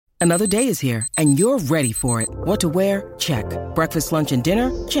Another day is here, and you're ready for it. What to wear? Check. Breakfast, lunch, and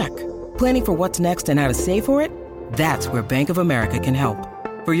dinner? Check. Planning for what's next and how to save for it? That's where Bank of America can help.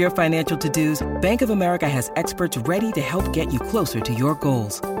 For your financial to-dos, Bank of America has experts ready to help get you closer to your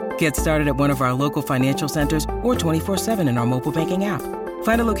goals. Get started at one of our local financial centers or 24/7 in our mobile banking app.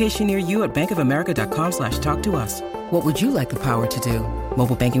 Find a location near you at bankofamerica.com/talktous. What would you like the power to do?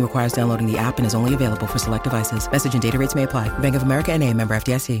 Mobile banking requires downloading the app and is only available for select devices. Message and data rates may apply. Bank of America N.A., member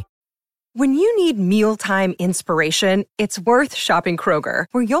FDIC. When you need mealtime inspiration, it's worth shopping Kroger,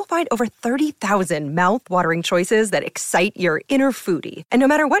 where you'll find over 30,000 mouth-watering choices that excite your inner foodie. And no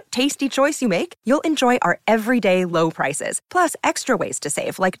matter what tasty choice you make, you'll enjoy our everyday low prices, plus extra ways to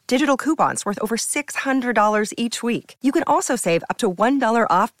save, like digital coupons worth over $600 each week. You can also save up to $1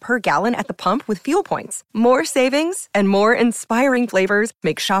 off per gallon at the pump with fuel points. More savings and more inspiring flavors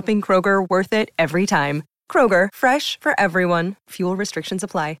make shopping Kroger worth it every time. Kroger, fresh for everyone. Fuel restrictions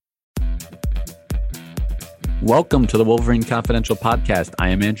apply. Welcome to the Wolverine Confidential Podcast. I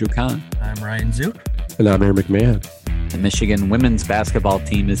am Andrew Kahn. I'm Ryan Zook. And I'm Aaron McMahon. The Michigan women's basketball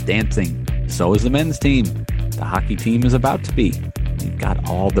team is dancing. So is the men's team. The hockey team is about to be. We've got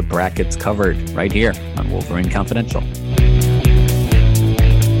all the brackets covered right here on Wolverine Confidential.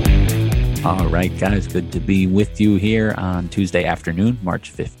 All right, guys, good to be with you here on Tuesday afternoon,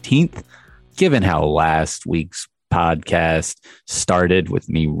 March 15th. Given how last week's podcast started with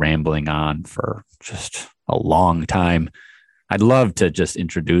me rambling on for just a long time, I'd love to just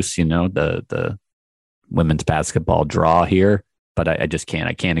introduce, the women's basketball draw here, but I just can't.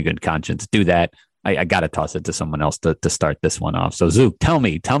 I can't in good conscience do that. I got to toss it to someone else to start this one off. So Zook, tell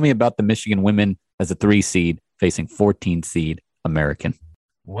me about the Michigan women as a 3 seed facing 14 seed American.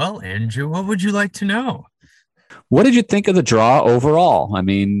 Well, Andrew, what would you like to know? What did you think of the draw overall? I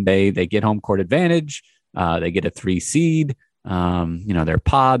mean, they get home court advantage. They get a 3 seed, their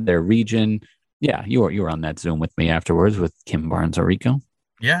pod, their region. Yeah, you were on that Zoom with me afterwards with Kim Barnes-Orico.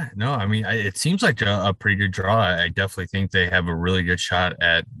 Yeah, no, I mean, it seems like a pretty good draw. I definitely think they have a really good shot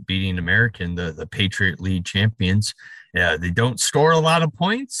at beating American, the Patriot League champions. Yeah, they don't score a lot of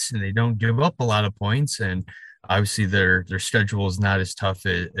points and they don't give up a lot of points. And obviously their schedule is not as tough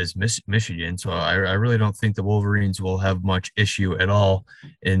as Michigan. So I really don't think the Wolverines will have much issue at all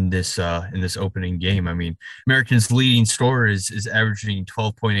in this opening game. I mean, American's leading scorer is averaging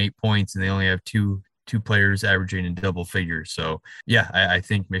 12.8 points, and they only have two players averaging in double figures. So yeah, I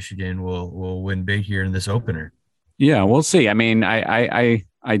think Michigan will win big here in this opener. Yeah, we'll see. I mean, I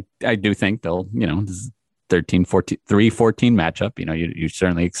do think they'll, this is 13-14, 3-14 matchup. You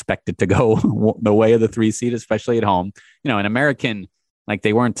certainly expect it to go the way of the 3 seed, especially at home. An American, like,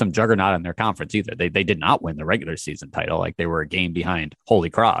 they weren't some juggernaut in their conference either. They did not win the regular season title. Like, they were a game behind Holy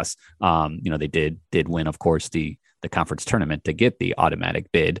Cross. They did win, of course, the conference tournament to get the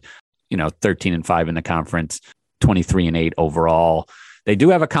automatic bid. 13-5 in the conference, 23-8 overall. They do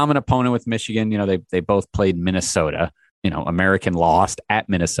have a common opponent with Michigan. They both played Minnesota. American lost at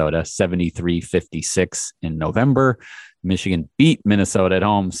Minnesota 73-56 in November. Michigan beat Minnesota at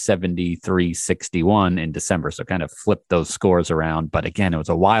home 73-61 in December. So kind of flipped those scores around. But again, it was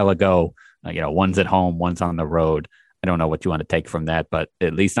a while ago. One's at home, one's on the road. I don't know what you want to take from that, but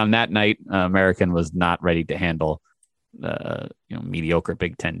at least on that night, American was not ready to handle mediocre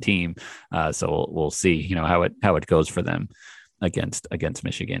Big Ten team. So we'll see, how it goes for them against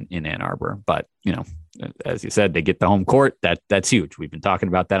Michigan in Ann Arbor. But, as you said, they get the home court. That's huge. We've been talking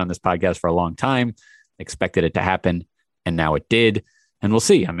about that on this podcast for a long time. Expected it to happen, and now it did. And we'll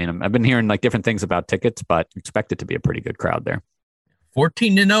see. I mean, I've been hearing like different things about tickets, but expect it to be a pretty good crowd there.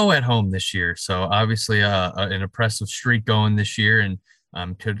 14-0 at home this year. So obviously an impressive streak going this year, and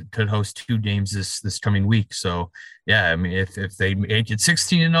could host 2 games this coming week. So yeah, I mean, if they make it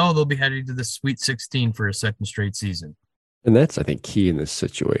 16-0, they'll be heading to the Sweet 16 for a second straight season. And that's, I think, key in this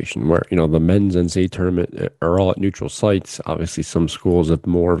situation where, the men's NCAA tournament are all at neutral sites. Obviously, some schools have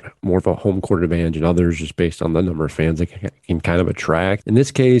more of a home court advantage and others just based on the number of fans they can kind of attract. In this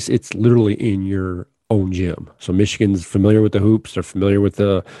case, it's literally in your own gym. So Michigan's familiar with the hoops. They're familiar with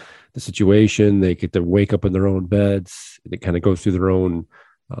the situation. They get to wake up in their own beds. They kind of go through their own,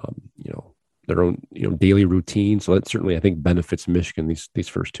 daily routine. So that certainly, I think, benefits Michigan these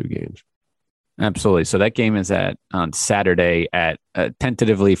first 2 games. Absolutely. So that game is on Saturday at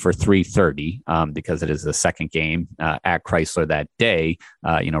tentatively for 3:30 because it is the second game at Chrysler that day.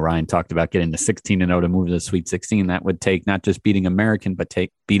 Ryan talked about getting to 16-0 to move to the Sweet 16. That would take not just beating American, but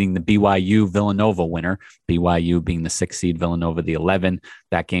beating the BYU Villanova winner. BYU being the 6 seed, Villanova the 11.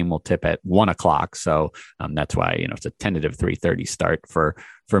 That game will tip at 1:00. So that's why it's a tentative 3:30 start for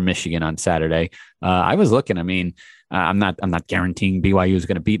Michigan on Saturday. I was looking. I mean, I'm not guaranteeing BYU is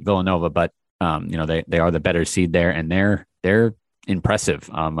going to beat Villanova, but they are the better seed there, and they're impressive.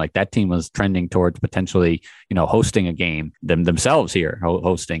 Like that team was trending towards potentially, hosting a game themselves here,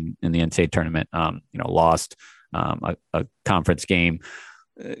 hosting in the NCAA tournament. Lost a conference game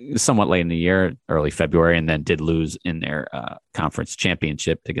somewhat late in the year, early February, and then did lose in their conference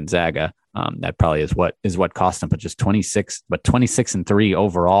championship to Gonzaga. That probably is what cost them, but just 26-3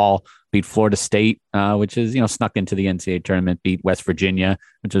 overall. Beat Florida State, which is, snuck into the NCAA tournament, beat West Virginia,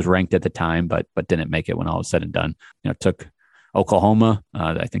 which was ranked at the time, but didn't make it when all was said and done. Took Oklahoma.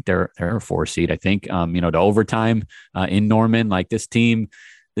 I think they're a 4 seed, I think, to overtime in Norman. Like this team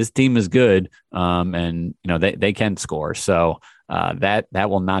is good. And they can score. So that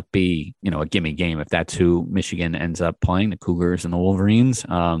will not be, a gimme game if that's who Michigan ends up playing, the Cougars and the Wolverines.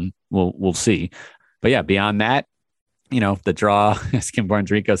 We'll see. But yeah, beyond that, the draw, as Kim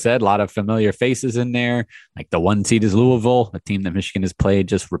Barnes-Rico said, a lot of familiar faces in there. Like the 1 seed is Louisville, a team that Michigan has played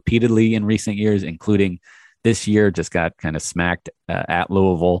just repeatedly in recent years, including this year, just got kind of smacked at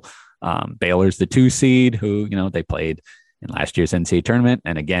Louisville. Baylor's the 2 seed who, they played in last year's NCAA tournament.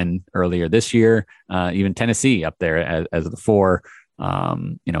 And again, earlier this year, even Tennessee up there as the 4,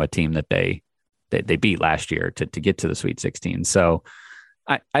 a team that they beat last year to get to the Sweet 16. So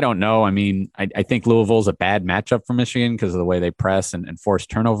I don't know. I mean, I think Louisville's a bad matchup for Michigan because of the way they press and force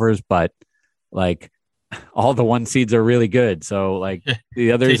turnovers, but like all the 1 seeds are really good. So like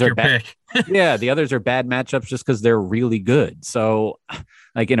the others are bad. Yeah. The others are bad matchups just because they're really good. So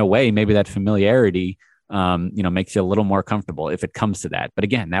like in a way, maybe that familiarity, makes you a little more comfortable if it comes to that. But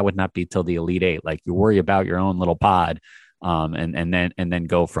again, that would not be till the Elite 8. Like you worry about your own little pod, and then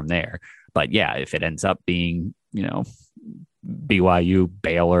go from there. But yeah, if it ends up being, BYU,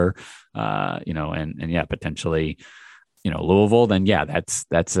 Baylor, and yeah, potentially, Louisville, then yeah, that's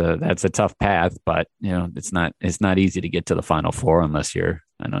a tough path, but it's not easy to get to the Final Four unless you're,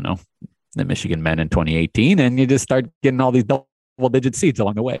 I don't know, the Michigan men in 2018, and you just start getting all these double-digit seeds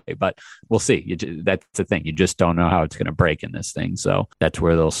along the way. But we'll see. That's the thing. You just don't know how it's going to break in this thing. So that's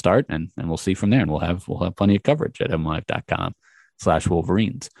where they'll start, and we'll see from there. And we'll have plenty of coverage at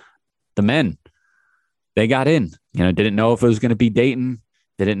mlive.com/Wolverines. The men, they got in. Didn't know if it was going to be Dayton.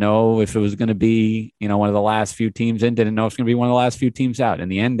 Didn't know if it was going to be, one of the last few teams in. Didn't know if it was going to be one of the last few teams out. In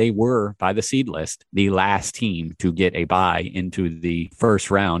the end, they were, by the seed list, the last team to get a bye into the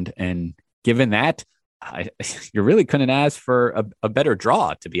first round. And given that, you really couldn't ask for a better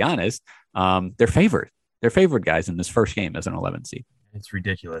draw, to be honest. They're favored. They're favored, guys, in this first game as an 11 seed. It's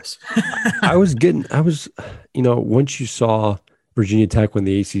ridiculous. Once you saw Virginia Tech win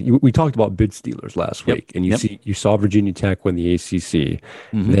the ACC. We talked about bid stealers last week, and you saw Virginia Tech win the ACC.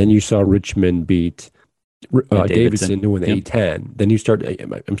 Mm-hmm. Then you saw Richmond beat Davidson to win the A10. Then I'm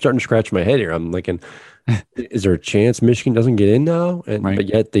starting to scratch my head here. I'm thinking, is there a chance Michigan doesn't get in now? But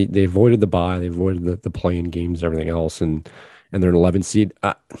yet they avoided the bye, they avoided the play-in games, everything else, and they're an 11 seed.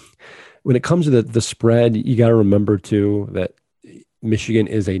 When it comes to the spread, you got to remember too that Michigan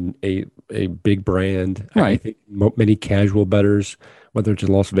is a big brand. Right. I think many casual bettors, whether it's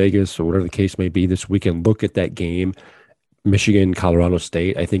in Las Vegas or whatever the case may be this weekend, look at that game, Michigan, Colorado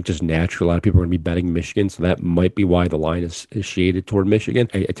State. I think just naturally, a lot of people are going to be betting Michigan, so that might be why the line is shaded toward Michigan.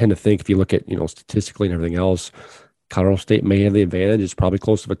 I tend to think if you look at statistically and everything else, Colorado State may have the advantage. It's probably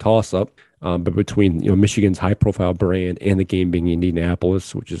close to a toss-up. But between Michigan's high-profile brand and the game being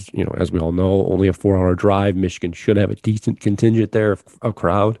Indianapolis, which is as we all know only a 4-hour drive, Michigan should have a decent contingent there of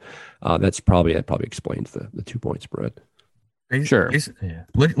crowd. That probably explains the 2-point spread. Sure. Yeah.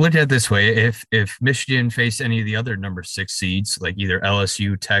 Look at it this way: if Michigan faced any of the other number 6 seeds, like either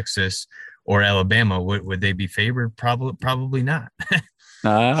LSU, Texas, or Alabama, would they be favored? Probably not.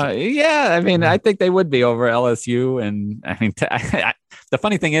 Yeah, I mean, I think they would be over LSU, and I mean, the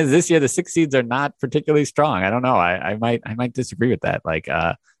funny thing is, this year the 6 seeds are not particularly strong. I don't know. I might disagree with that. Like,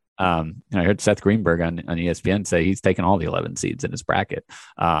 I heard Seth Greenberg on ESPN say he's taken all the 11 seeds in his bracket.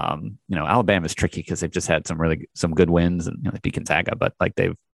 Alabama's tricky because they've just had some good wins, and they beat Gonzaga, but like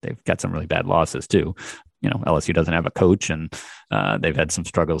they've got some really bad losses too. LSU doesn't have a coach, and they've had some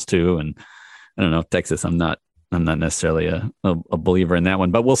struggles too. And I don't know, Texas, I'm not necessarily a believer in that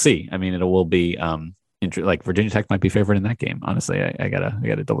one, but we'll see. I mean, it will be like Virginia Tech might be favored in that game. Honestly, I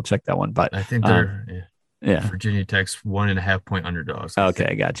gotta double check that one, but I think they're Virginia Tech's 1.5 point underdogs. Okay,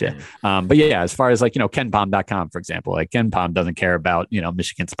 I gotcha. Yeah. But yeah, as far as KenPom.com, for example, like KenPom doesn't care about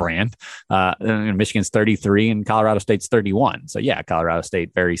Michigan's brand. Michigan's 33 and Colorado State's 31. So yeah, Colorado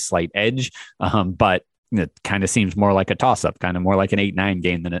State very slight edge, but it kind of seems more like a toss-up, kind of more like an 8-9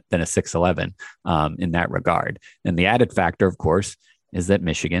 game than a 6-11 in that regard. And the added factor, of course, is that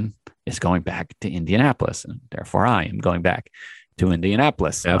Michigan is going back to Indianapolis, and therefore I am going back to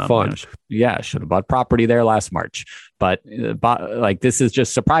Indianapolis. Have fun. Should have bought property there last March, but like this is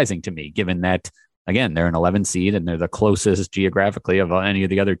just surprising to me, given that again they're an 11 seed and they're the closest geographically of any of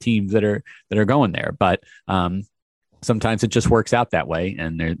the other teams that are going there. But sometimes it just works out that way,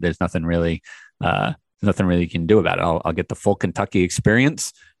 and there's nothing really you can do about it. I'll get the full Kentucky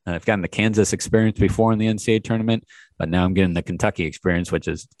experience. I've gotten the Kansas experience before in the NCAA tournament, but now I'm getting the Kentucky experience, which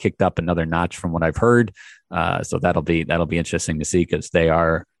has kicked up another notch from what I've heard. So that'll be interesting to see, because they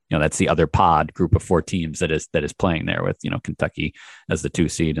are, that's the other pod group of 4 teams that is playing there, with, Kentucky as the 2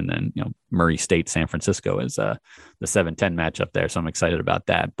 seed, and then, Murray State, San Francisco is the 7-10 matchup there. So I'm excited about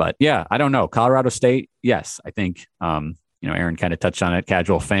that. But yeah, I don't know. Colorado State. Yes. I think, Aaron kind of touched on it.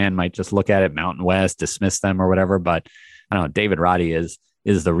 Casual fan might just look at it, Mountain West, dismiss them or whatever. But I don't know. David Roddy is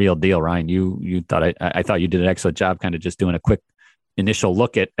the real deal. Ryan, you thought I thought you did an excellent job kind of just doing a quick initial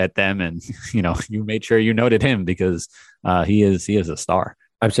look at them, and you made sure you noted him, because he is a star.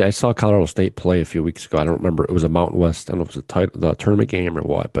 I saw Colorado State play a few weeks ago. I don't remember. It was a Mountain West. I don't know if it was the tournament game or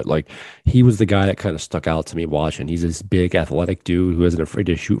what, but like he was the guy that kind of stuck out to me watching. He's this big athletic dude who isn't afraid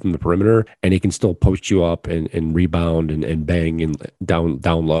to shoot from the perimeter, and he can still post you up and rebound and bang and down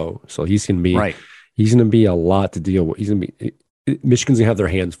low. So he's going to be right. He's going to be a lot to deal with. Michigan's going to have their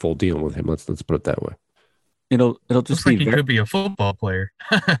hands full dealing with him. Let's put it that way. It'll just looks like he could be a football player.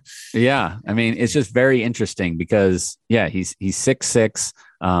 Yeah, I mean, it's just very interesting because he's 6'6",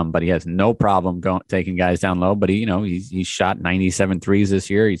 but he has no problem taking guys down low. But he's shot 97 threes this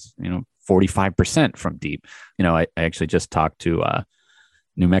year. He's 45% from deep. I actually just talked to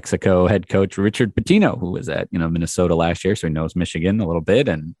New Mexico head coach Richard Pitino, who was at Minnesota last year, so he knows Michigan a little bit,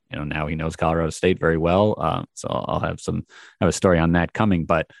 and now he knows Colorado State very well. So I'll have a story on that coming,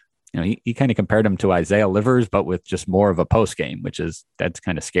 but. He kind of compared him to Isaiah Livers, but with just more of a post game, that's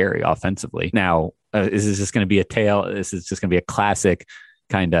kind of scary offensively. Now, this is just going to be this is just going to be a classic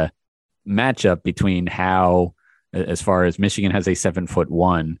kind of matchup between how, as far as Michigan has a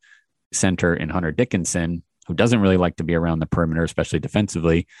 7'1" center in Hunter Dickinson, who doesn't really like to be around the perimeter, especially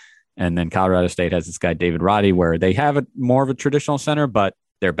defensively. And then Colorado State has this guy, David Roddy, where they have more of a traditional center, but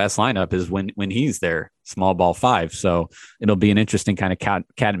their best lineup is when he's their small ball 5. So it'll be an interesting kind of cat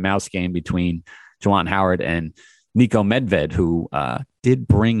and mouse game between Juwan Howard and Nico Medved, who did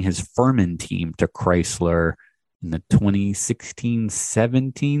bring his Furman team to Chrysler in the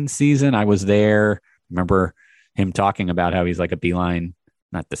 2016-17 season. I was there. Remember him talking about how he's like a Beeline,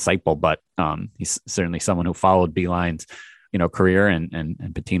 not disciple, but he's certainly someone who followed Beeline's career, and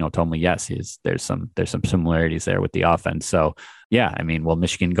Pitino told me, yes, there's some similarities there with the offense. So yeah, I mean, will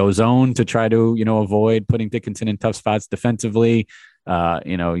Michigan go zone to try to, avoid putting Dickinson in tough spots defensively?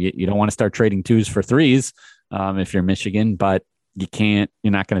 You don't want to start trading 2s for 3s if you're Michigan, but you're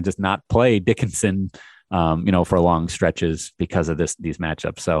not going to just not play Dickinson, for long stretches because of these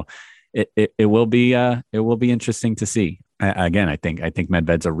matchups. So it will be interesting to see. Again, I think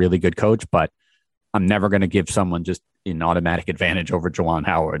Medved's a really good coach, but I'm never going to give someone just an automatic advantage over Juwan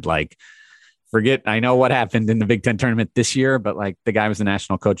Howard. Like, I know what happened in the Big Ten tournament this year, but like the guy was the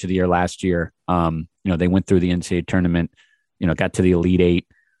national coach of the year last year. They went through the NCAA tournament, got to the Elite Eight,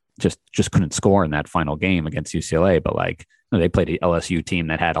 just couldn't score in that final game against UCLA. But they played an LSU team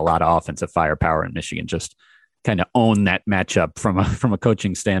that had a lot of offensive firepower, and Michigan just kind of owned that matchup from a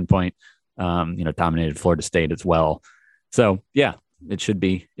coaching standpoint. Dominated Florida State as well. So yeah, it should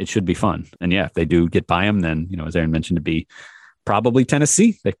be fun. And yeah, if they do get by them, then as Aaron mentioned, to be probably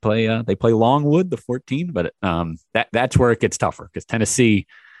Tennessee. They play Longwood, the 14, but that's where it gets tougher, because Tennessee,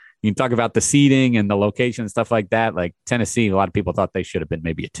 you can talk about the seeding and the location and stuff like that. Like Tennessee, a lot of people thought they should have been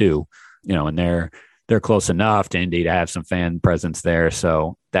maybe a 2, and they're close enough to Indy to have some fan presence there.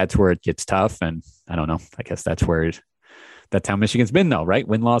 So that's where it gets tough. And I don't know, I guess that's how Michigan's been though, right?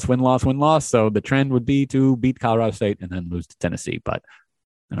 Win-loss, win-loss, win-loss. So the trend would be to beat Colorado State and then lose to Tennessee. But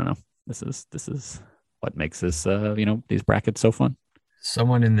I don't know. This is what makes this, these brackets so fun.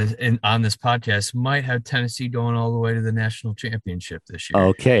 Someone on this podcast might have Tennessee going all the way to the national championship this year.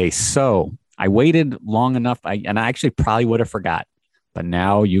 Okay, so I waited long enough, and I actually probably would have forgot, but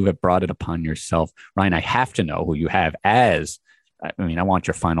now you have brought it upon yourself, Ryan. I have to know who you have as. I want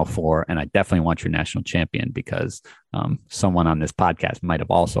your Final Four, and I definitely want your national champion, because someone on this podcast might have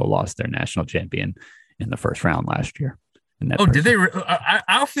also lost their national champion in the first round last year. Did they?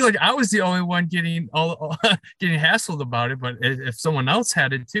 I feel like I was the only one getting hassled about it, but if someone else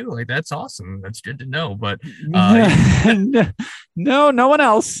had it too, like, that's awesome. That's good to know. But no one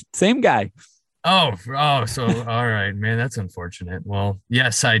else. Same guy. So all right, man, that's unfortunate. Well,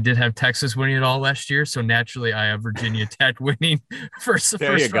 yes, I did have Texas winning it all last year, so naturally I have Virginia Tech winning first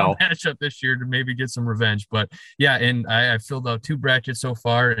round matchup this year to maybe get some revenge. But yeah, and I filled out 2 brackets so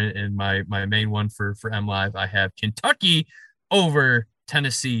far, and my main one for M Live, I have Kentucky over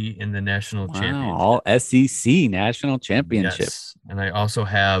Tennessee in the national championship. All SEC national championship. Yes. And I also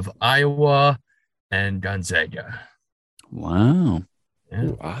have Iowa and Gonzaga. Wow. Yeah.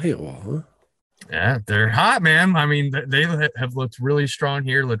 Ooh, Iowa, huh? Yeah, they're hot, man. I mean, they have looked really strong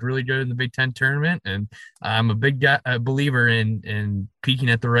here, looked really good in the Big Ten tournament, and I'm a big believer in peaking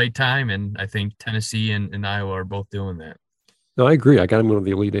at the right time, and I think Tennessee and Iowa are both doing that. No, I agree. I got them going to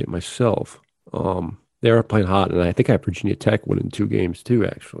the Elite Eight myself. They are playing hot, and I think I have Virginia Tech winning 2 games too,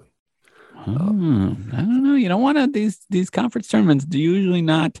 actually. I don't know. You don't want to these conference tournaments do usually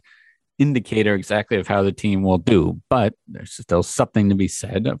not indicator exactly of how the team will do, but there's still something to be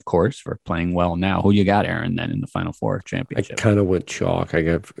said, of course, for playing well now. Who you got, Aaron, then in the Final Four championship? I kind of went chalk. I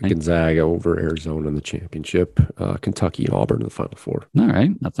got Gonzaga over Arizona in the championship, Kentucky and Auburn in the Final Four. All right.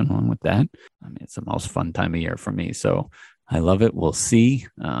 Nothing wrong with that. I mean, it's the most fun time of year for me. So I love it. We'll see.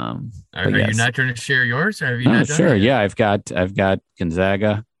 Are you not going to share yours? Or have you not done sure. it? Yeah, I've got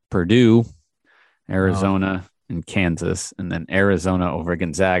Gonzaga, Purdue, Arizona, and Kansas, and then Arizona over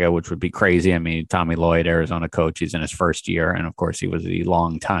Gonzaga, which would be crazy. I mean, Tommy Lloyd, Arizona coach, he's in his first year. And of course, he was the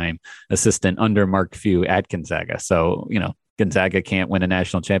long-time assistant under Mark Few at Gonzaga. So, Gonzaga can't win a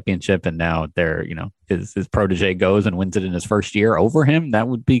national championship. And now they're, his protege goes and wins it in his first year over him. That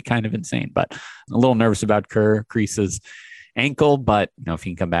would be kind of insane. But a little nervous about Crease's ankle. But, if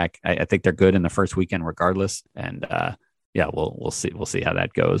he can come back, I think they're good in the first weekend regardless. And we'll see. We'll see how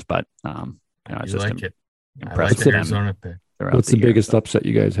that goes. But, it's just like it. Impressed with Arizona pick. What's the biggest upset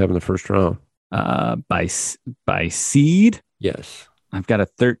you guys have in the first round? By seed? Yes. I've got a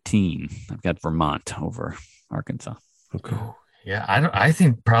 13. I've got Vermont over Arkansas. Okay. Yeah, I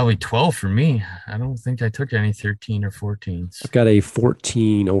think probably 12 for me. I don't think I took any 13 or 14s. I've got a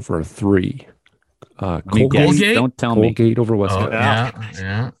 14 over a 3. Colgate? Don't tell me. Colgate over Wisconsin.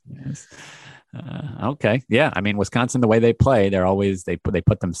 Yeah. Yes. Okay. Yeah. I mean, Wisconsin, the way they play, they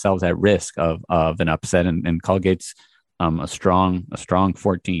put themselves at risk of an upset, and Colgate's a strong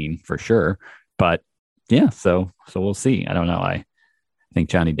 14 for sure. But yeah, so we'll see. I don't know. I think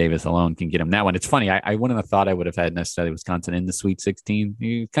Johnny Davis alone can get him that one. It's funny. I wouldn't have thought I would have had necessarily Wisconsin in the Sweet 16.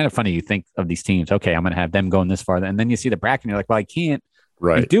 It's kind of funny. You think of these teams. Okay, I'm going to have them going this far, and then you see the bracket, and you're like, well, I can't.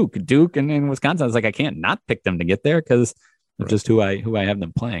 Right. Duke, and in Wisconsin, I was like, I can't not pick them to get there because of just who I have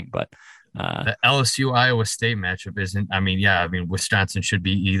them playing. But the LSU Iowa State matchup isn't. I mean, Wisconsin should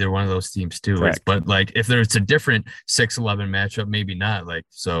be either one of those teams too. But like, if there's a different 6-11 matchup, maybe not. Like,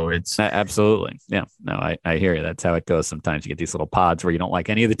 so it's absolutely, yeah. No, I hear you. That's how it goes. Sometimes you get these little pods where you don't like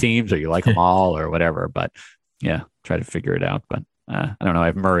any of the teams, or you like them all, or whatever. But yeah, try to figure it out. But I don't know. I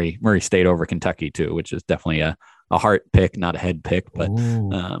have Murray State over Kentucky too, which is definitely a heart pick, not a head pick. But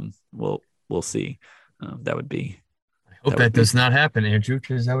we'll see. That would be. Hope that does not happen, Andrew,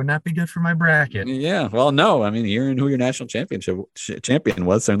 because that would not be good for my bracket. Yeah, well, no. I mean, hearing who your national champion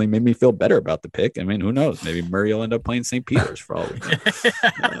was certainly made me feel better about the pick. I mean, who knows? Maybe Murray will end up playing St. Peter's for all we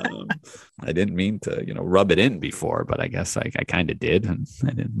know. I didn't mean to, rub it in before, but I guess I kind of did, and I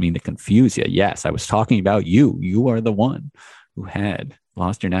didn't mean to confuse you. Yes, I was talking about you. You are the one who had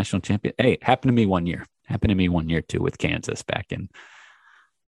lost your national champion. Hey, it happened to me one year. Happened to me 1 year too with Kansas back in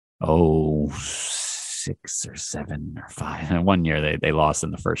 6 or 7 or 5. And 1 year they lost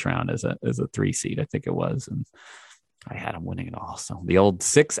in the first round as a 3 seed, I think it was, and I had them winning it all. So the old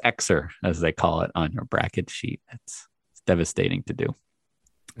 6Xer, as they call it on your bracket sheet, it's devastating to do.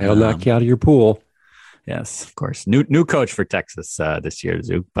 They'll knock you out of your pool. Yes, of course. New coach for Texas this year,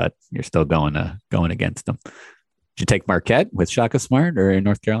 Zook, but you're still going against them. Did you take Marquette with Shaka Smart or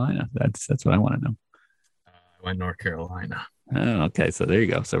North Carolina? That's what I want to know. I went North Carolina. Oh, okay. So there you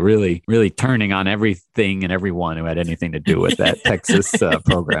go. So really, really turning on everything and everyone who had anything to do with that Texas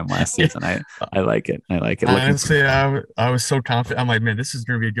program last season. I like it. I like it. Honestly, I was so confident. I'm like, man, this is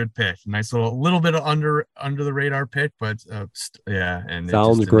going to be a good pick. Nice little bit of under the radar pick, but yeah. And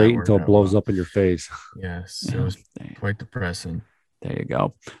sounds great until it blows up in your face. Yes, it was quite depressing. There you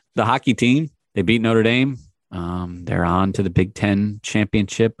go. The hockey team, they beat Notre Dame. They're on to the Big Ten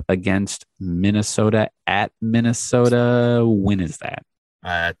championship against Minnesota at Minnesota. When is that?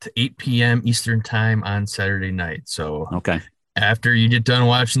 At 8 p.m. Eastern time on Saturday night. So okay, after you get done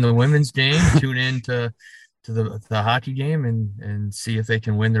watching the women's game, tune in to the hockey game and see if they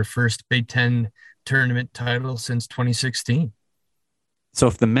can win their first Big Ten tournament title since 2016. So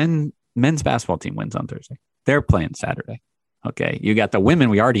if the men's basketball team wins on Thursday, they're playing Saturday. Okay. You got the women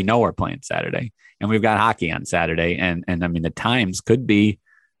we already know are playing Saturday, and we've got hockey on Saturday. And I mean, the times could be,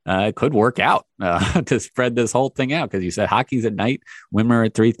 could work out to spread this whole thing out. Cause you said hockey's at night, women are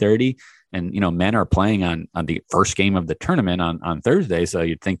at 3:30, and, men are playing on the first game of the tournament on Thursday. So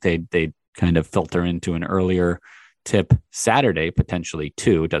you'd think they'd kind of filter into an earlier tip Saturday, potentially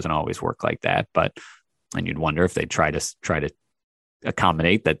too. It doesn't always work like that, and you'd wonder if they try to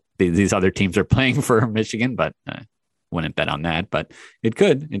accommodate that these other teams are playing for Michigan, but wouldn't bet on that. But it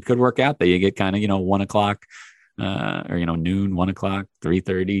could work out that you get kind of 1 o'clock or noon, 1 o'clock,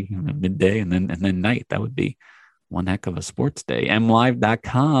 3:30, midday, and then night. That would be one heck of a sports day.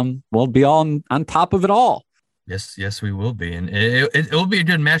 MLive.com will be on top of it all. Yes, we will be, and it will be a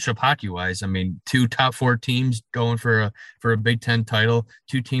good matchup hockey wise. I mean, 2 top 4 teams going for a Big Ten title.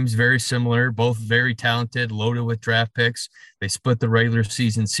 2 teams very similar, both very talented, loaded with draft picks. They split the regular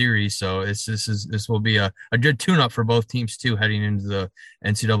season series, so this will be a good tune-up for both teams too, heading into the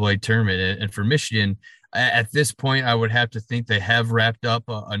NCAA tournament. And for Michigan, at this point, I would have to think they have wrapped up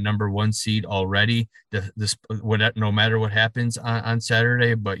a number 1 seed already. No matter what happens on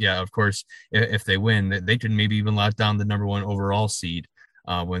Saturday, but yeah, of course, if they win, they can maybe even lock down the number 1 overall seed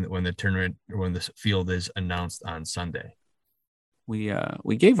when the field is announced on Sunday.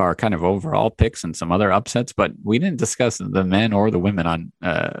 We gave our kind of overall picks and some other upsets, but we didn't discuss the men or the women on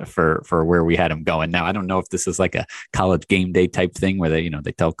for where we had them going. Now, I don't know if this is like a college game day type thing where they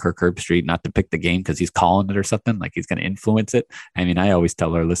tell Kirk Herbstreit not to pick the game because he's calling it or something, like he's going to influence it. I mean, I always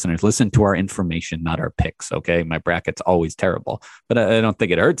tell our listeners, listen to our information, not our picks. Okay, my bracket's always terrible, but I don't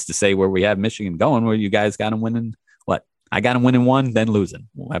think it hurts to say where we have Michigan going, where you guys got them winning. What? I got them winning 1, then losing.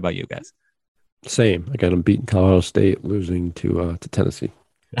 Well, how about you guys? Same. I got them beating Colorado State, losing to Tennessee.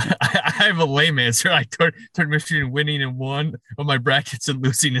 I have a lame answer. I took Michigan winning in 1 of my brackets and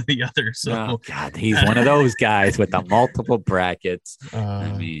losing in the other. So, oh, God, he's one of those guys with the multiple brackets.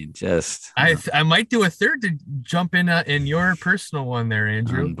 I mean, just I might do a third to jump in your personal one there,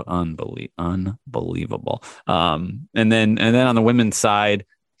 Andrew. Unbelievable. And then on the women's side,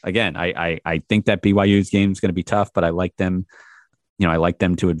 again, I think that BYU's game is going to be tough, but I like them. I like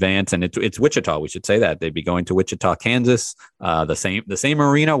them to advance, and it's Wichita. We should say that they'd be going to Wichita, Kansas, the same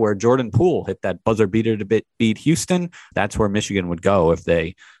arena where Jordan Poole hit that buzzer beater to beat Houston. That's where Michigan would go if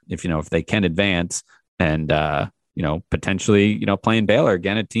they can advance, and potentially playing Baylor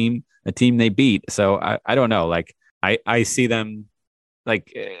again, a team they beat. So I don't know. Like I see them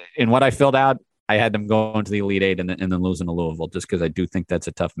like in what I filled out. I had them going to the Elite Eight and then losing to Louisville, just because I do think that's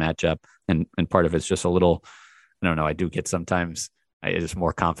a tough matchup, and part of it's just a little. I don't know. I do get sometimes. I just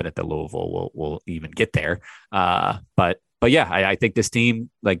more confident that Louisville will even get there. But yeah, I think this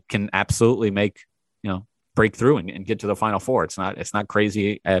team can absolutely make, break through and get to the Final Four. It's not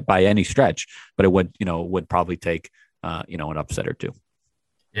crazy by any stretch, but it would probably take, an upset or 2.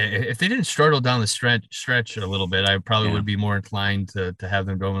 Yeah. If they didn't struggle down the stretch a little bit, I probably would be more inclined to have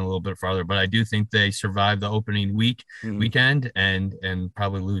them going a little bit farther, but I do think they survive the opening weekend and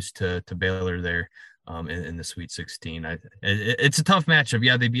probably lose to Baylor there. In the Sweet 16. It's a tough matchup.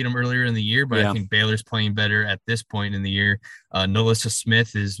 Yeah, they beat them earlier in the year, but I think Baylor's playing better at this point in the year. Nolissa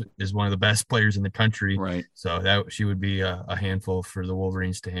Smith is one of the best players in the country. Right. So she would be a handful for the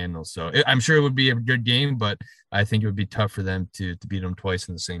Wolverines to handle. So I'm sure it would be a good game, but I think it would be tough for them to beat them twice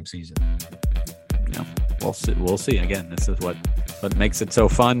in the same season. Yeah, we'll see. Again, this is what makes it so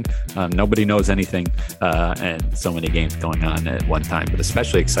fun. Nobody knows anything, and so many games going on at one time. But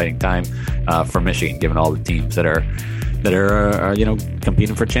especially exciting time for Michigan, given all the teams that are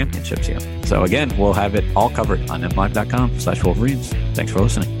competing for championships here. So again, we'll have it all covered on MLive.com/Wolverines. Thanks for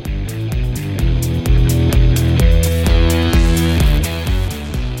listening.